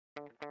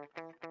Hi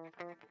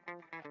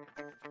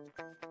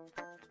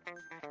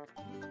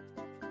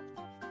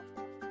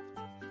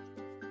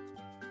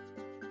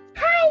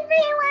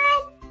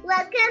everyone!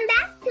 Welcome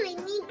back to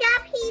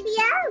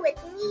Nikapedia with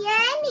Nia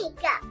and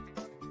Nika.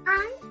 I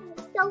am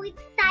so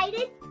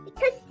excited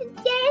because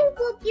today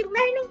we'll be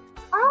learning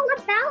all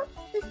about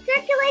the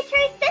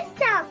circulatory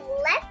system.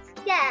 Let's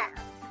go!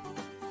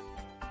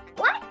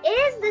 What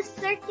is the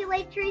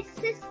circulatory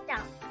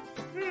system?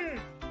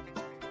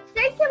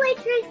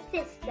 Circulatory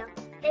system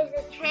is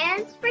the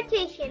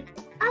transportation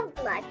of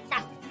blood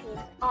that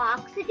contains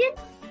oxygen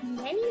and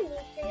many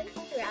nutrients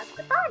throughout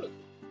the body.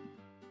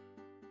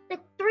 The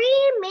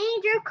three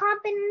major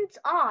components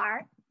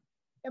are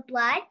the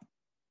blood,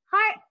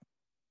 heart,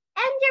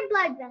 and your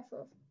blood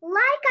vessels.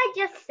 Like I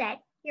just said,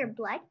 your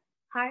blood,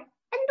 heart,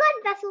 and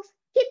blood vessels.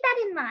 Keep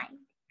that in mind.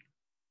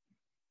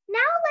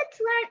 Now let's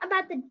learn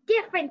about the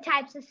different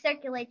types of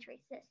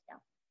circulatory system.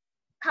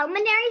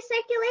 Pulmonary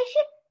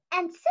circulation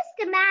and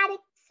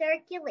systematic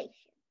circulation.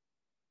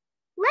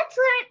 Let's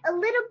learn a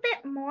little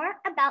bit more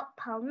about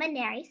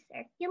pulmonary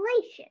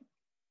circulation.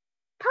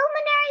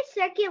 Pulmonary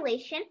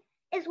circulation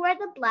is where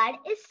the blood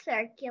is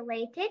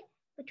circulated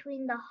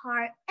between the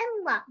heart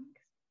and lungs,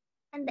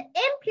 and the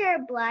impure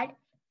blood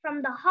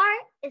from the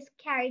heart is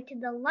carried to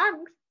the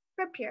lungs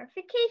for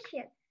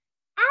purification,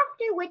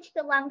 after which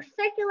the lungs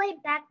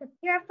circulate back the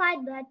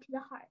purified blood to the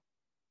heart.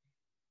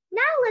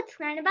 Now let's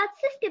learn about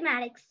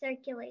systematic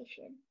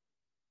circulation.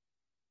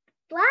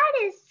 Blood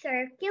is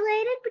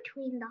circulated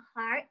between the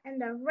heart and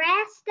the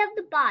rest of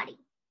the body.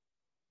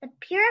 The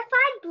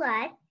purified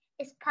blood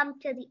is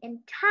pumped to the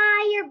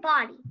entire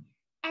body,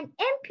 and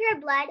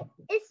impure blood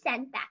is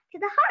sent back to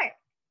the heart.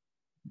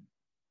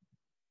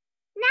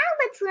 Now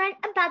let's learn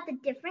about the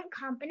different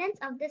components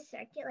of the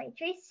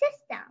circulatory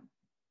system.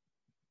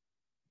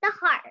 The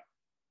heart.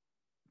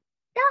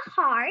 The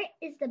heart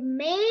is the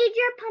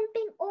major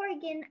pumping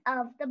organ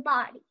of the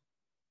body.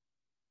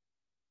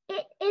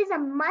 It is a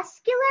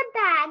muscular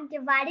bag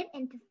divided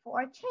into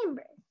 4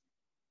 chambers,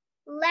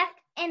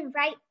 left and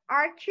right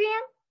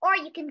atrium, or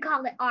you can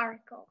call it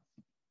auricles.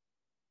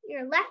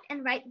 Your left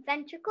and right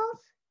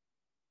ventricles.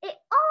 It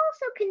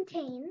also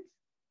contains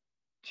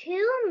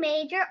 2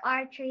 major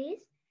arteries,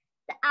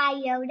 the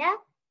aorta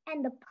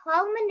and the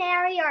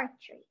pulmonary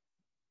artery,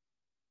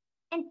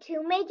 and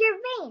 2 major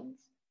veins,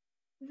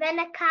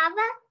 vena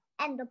cava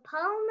and the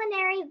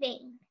pulmonary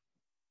vein.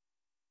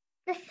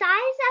 The size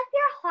of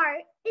your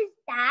heart is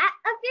that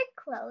of your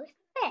closed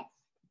fist.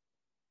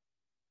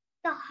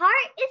 The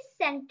heart is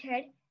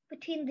centered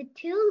between the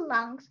 2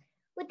 lungs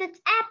with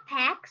its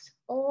apex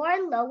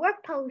or lower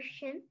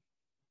portion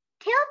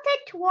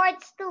tilted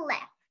towards the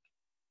left.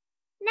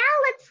 Now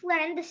let's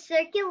learn the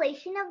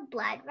circulation of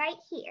blood right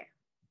here.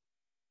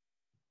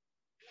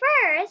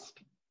 First,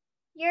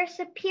 your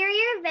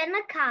superior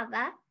vena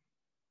cava,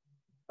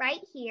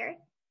 right here,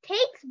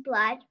 takes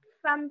blood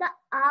from the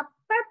upper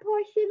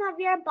portion of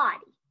your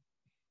body,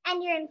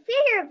 and your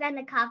inferior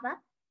vena cava,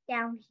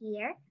 down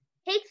here,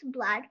 takes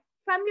blood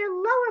from your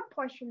lower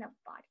portion of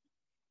body,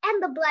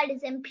 and the blood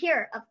is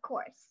impure, of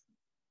course.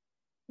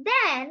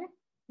 Then,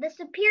 the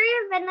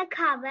superior vena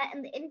cava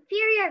and the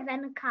inferior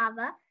vena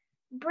cava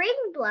bring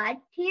blood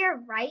to your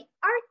right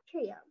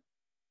atrium.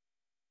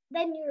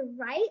 Then your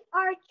right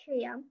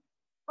atrium,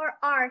 or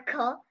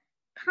auricle,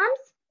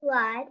 pumps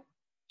blood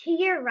to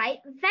your right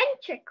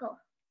ventricle.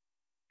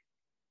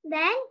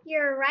 Then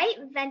your right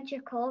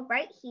ventricle,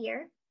 right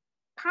here,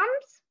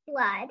 pumps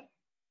blood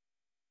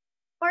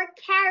or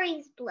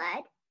carries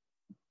blood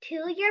to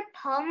your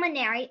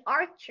pulmonary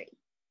artery.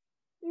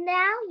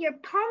 Now your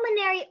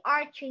pulmonary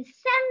artery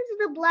sends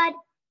the blood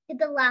to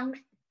the lungs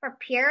for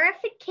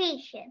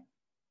purification.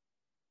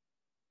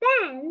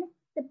 Then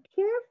the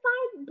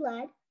purified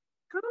blood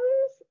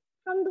comes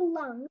from the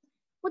lungs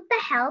with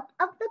the help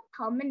of the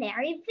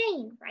pulmonary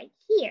vein right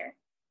here.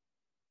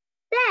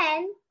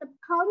 Then the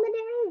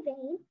pulmonary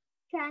vein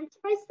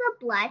transfers the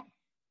blood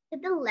to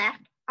the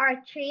left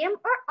atrium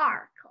or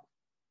auricle.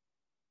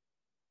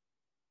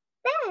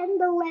 Then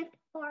the left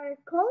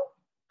auricle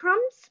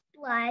pumps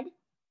blood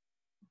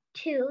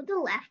to the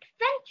left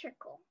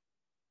ventricle.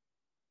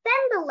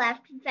 Then the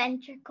left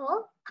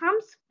ventricle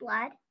pumps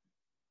blood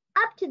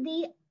up to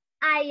the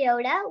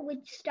aorta,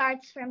 which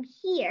starts from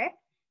here,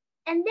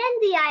 and then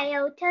the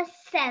aorta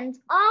sends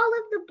all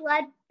of the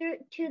blood through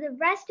to the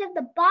rest of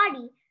the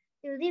body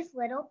through these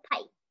little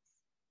pipes.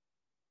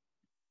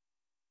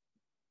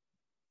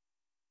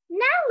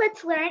 Now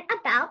let's learn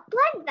about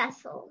blood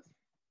vessels.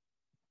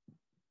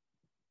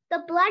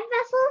 The blood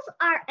vessels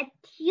are a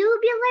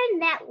tubular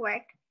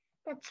network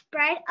that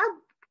spread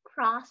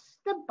across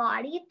the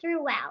body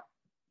throughout.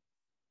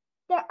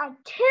 There are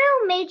 2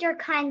 major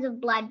kinds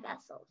of blood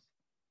vessels,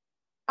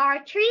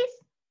 arteries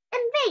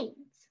and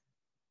veins.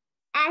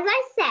 As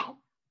I said,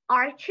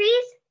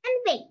 arteries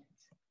and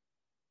veins.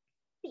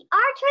 The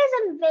arteries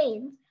and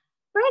veins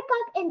break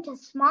up into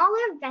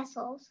smaller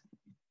vessels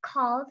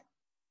called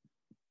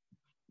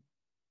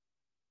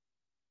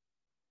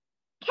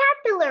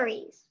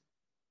capillaries.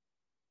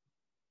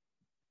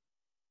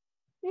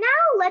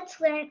 Now let's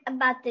learn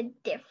about the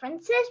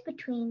differences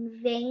between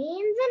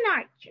veins and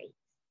arteries.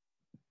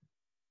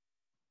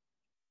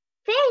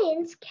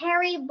 Veins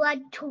carry blood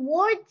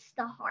towards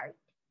the heart,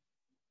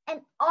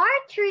 and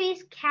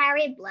arteries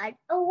carry blood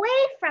away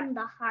from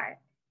the heart.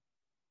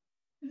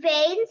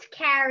 Veins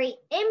carry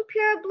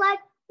impure blood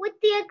with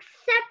the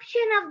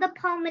exception of the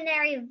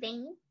pulmonary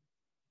vein,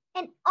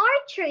 and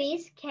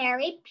arteries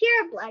carry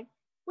pure blood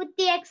with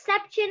the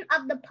exception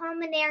of the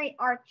pulmonary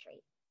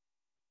artery.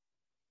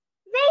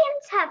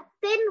 Veins have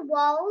thin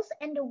walls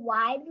and a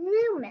wide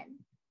lumen.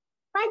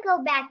 If I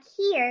go back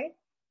here,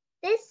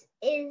 this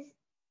is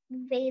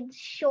veins'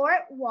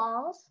 short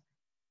walls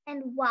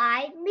and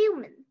wide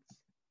lumens.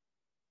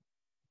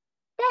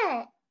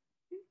 Then,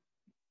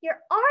 your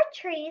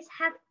arteries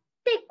have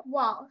thick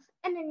walls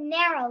and a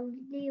narrow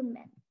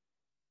lumen.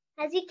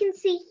 As you can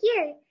see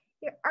here,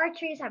 your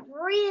arteries have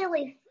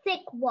really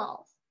thick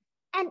walls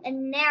and a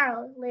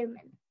narrow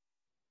lumen.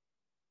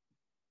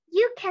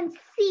 You can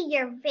see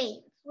your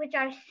veins, which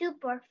are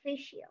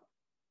superficial,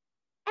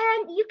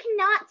 and you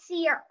cannot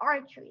see your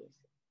arteries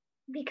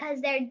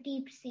because they're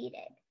deep-seated.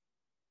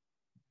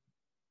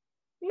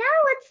 Now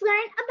let's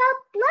learn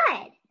about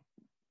blood.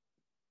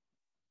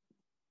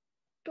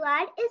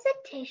 Blood is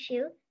a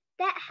tissue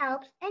that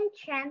helps in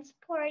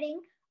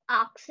transporting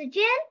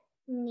oxygen,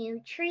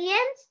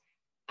 nutrients,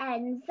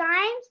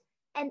 enzymes,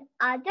 and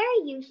other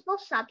useful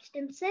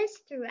substances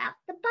throughout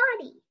the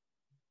body.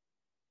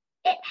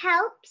 It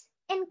helps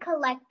in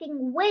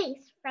collecting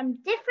waste from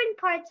different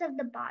parts of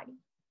the body.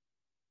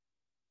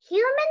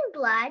 Human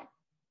blood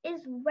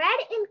is red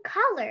in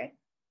color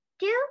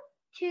due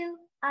to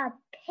a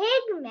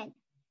pigment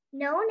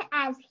known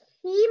as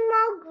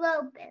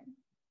hemoglobin.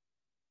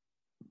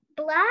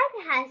 Blood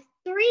has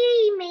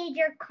three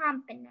major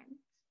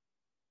components: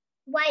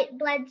 white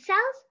blood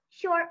cells,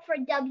 short for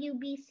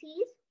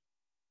WBCs,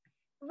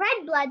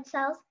 red blood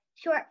cells,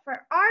 short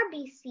for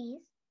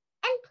RBCs,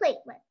 and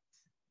platelets.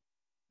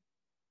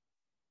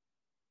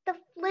 The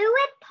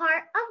fluid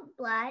part of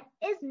blood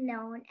is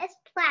known as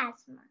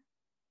plasma.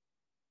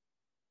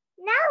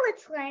 Now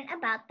let's learn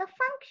about the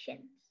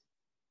functions.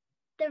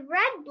 The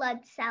red blood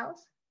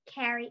cells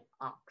carry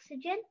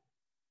oxygen.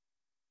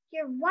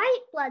 Your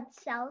white blood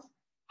cells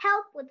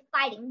help with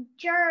fighting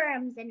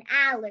germs and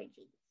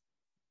allergies.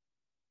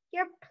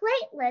 Your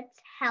platelets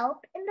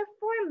help in the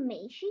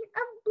formation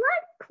of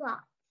blood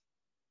clots.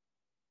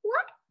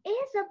 What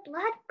is a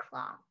blood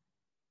clot?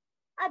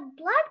 A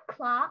blood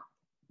clot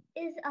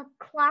is a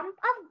clump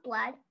of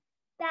blood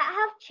that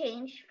have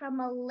changed from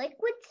a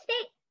liquid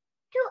state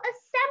to a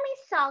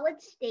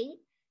semi-solid state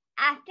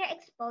after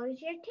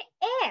exposure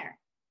to air.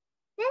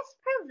 This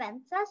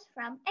prevents us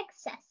from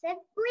excessive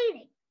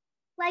bleeding.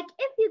 Like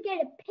if you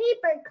get a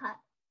paper cut,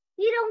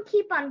 you don't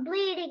keep on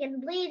bleeding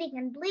and bleeding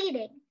and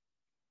bleeding.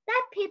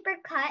 That paper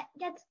cut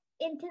gets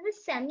into the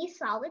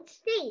semi-solid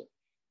state,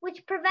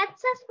 which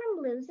prevents us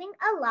from losing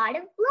a lot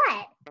of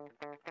blood.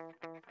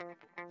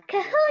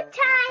 Kahoot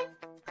time!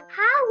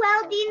 How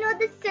well do you know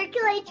the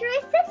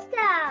circulatory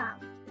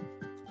system?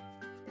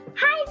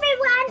 Hi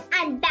everyone,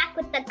 I'm back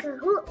with the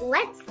Kahoot.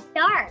 Let's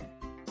start.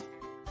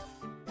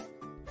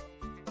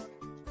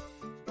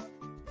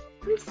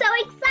 I'm so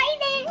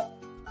excited!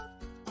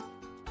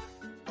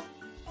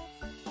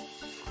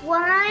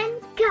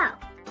 1, go.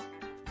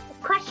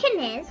 The question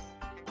is,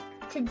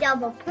 to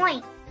double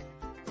point,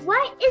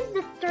 what is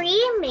the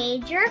three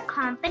major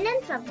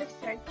components of the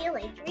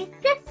circulatory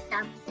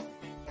system?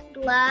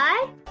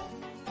 Blood,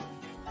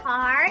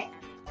 heart,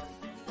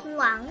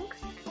 lungs,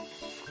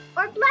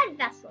 or blood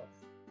vessels?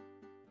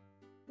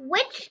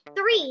 Which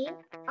three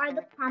are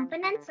the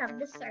components of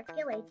the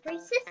circulatory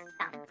system?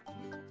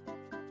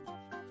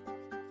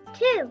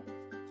 2,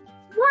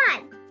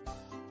 1,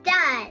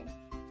 done.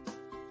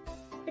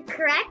 The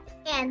correct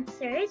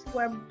answers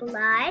were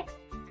blood,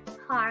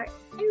 heart,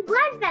 and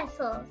blood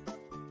vessels.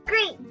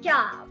 Great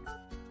job.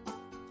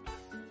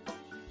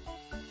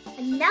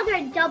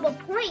 Another double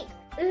point.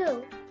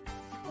 Ooh.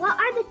 What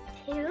are the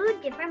two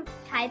different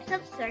types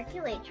of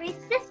circulatory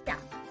system?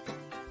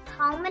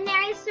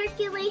 Pulmonary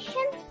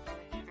circulation,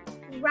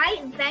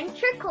 right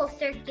ventricle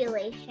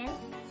circulation,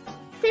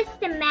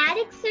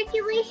 systematic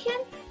circulation,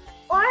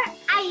 or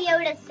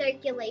aorta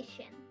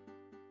circulation?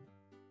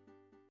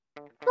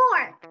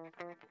 4,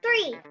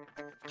 3,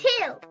 2,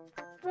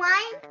 1,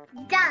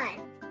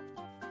 done.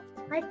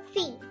 Let's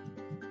see.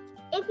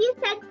 If you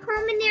said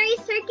pulmonary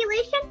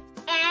circulation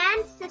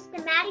and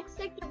systematic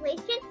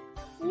circulation,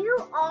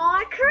 you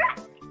are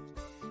correct.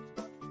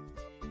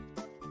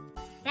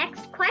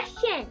 Next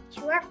question,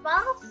 true or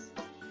false?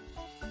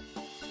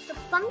 The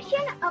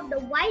function of the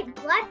white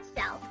blood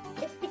cell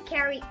is to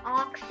carry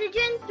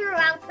oxygen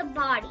throughout the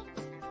body.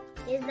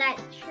 Is that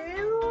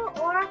true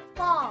or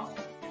false?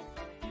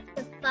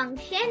 The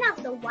function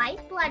of the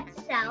white blood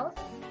cells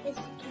is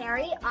to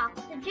carry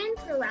oxygen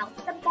throughout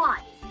the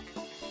body.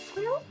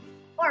 True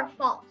or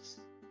false?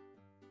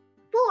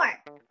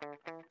 4,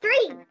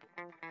 3,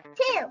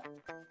 2,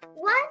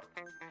 1,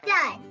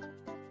 done.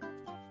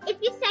 If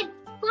you said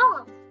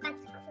false,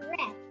 that's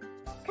correct.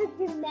 Because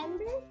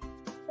remember,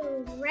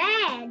 the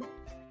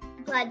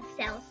blood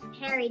cells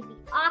carry the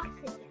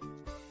oxygen.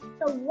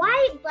 The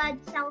white blood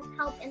cells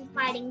help in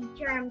fighting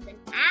germs and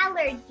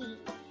allergies.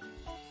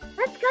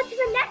 Let's go to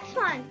the next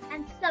one.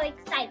 I'm so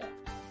excited.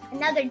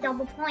 Another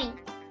double point.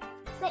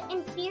 The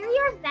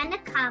inferior vena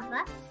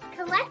cava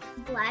collects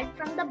blood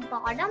from the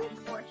bottom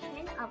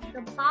portion of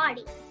the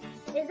body.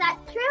 Is that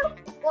true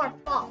or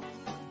false?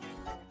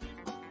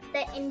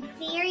 The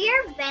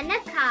inferior vena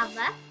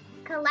cava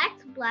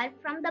collects blood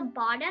from the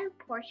bottom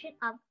portion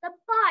of the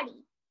body.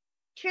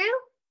 True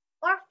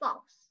or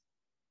false?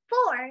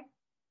 4,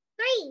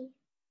 3,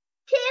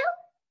 2,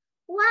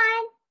 1,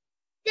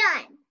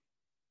 done.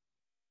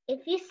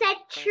 If you said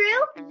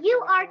true,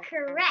 you are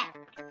correct.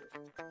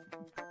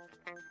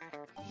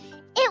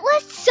 It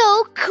was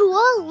so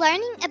cool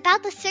learning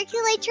about the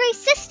circulatory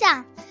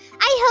system.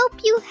 I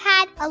hope you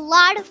had a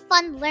lot of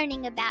fun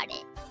learning about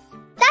it.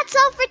 That's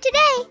all for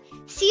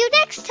today. See you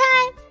next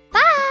time.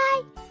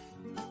 Bye.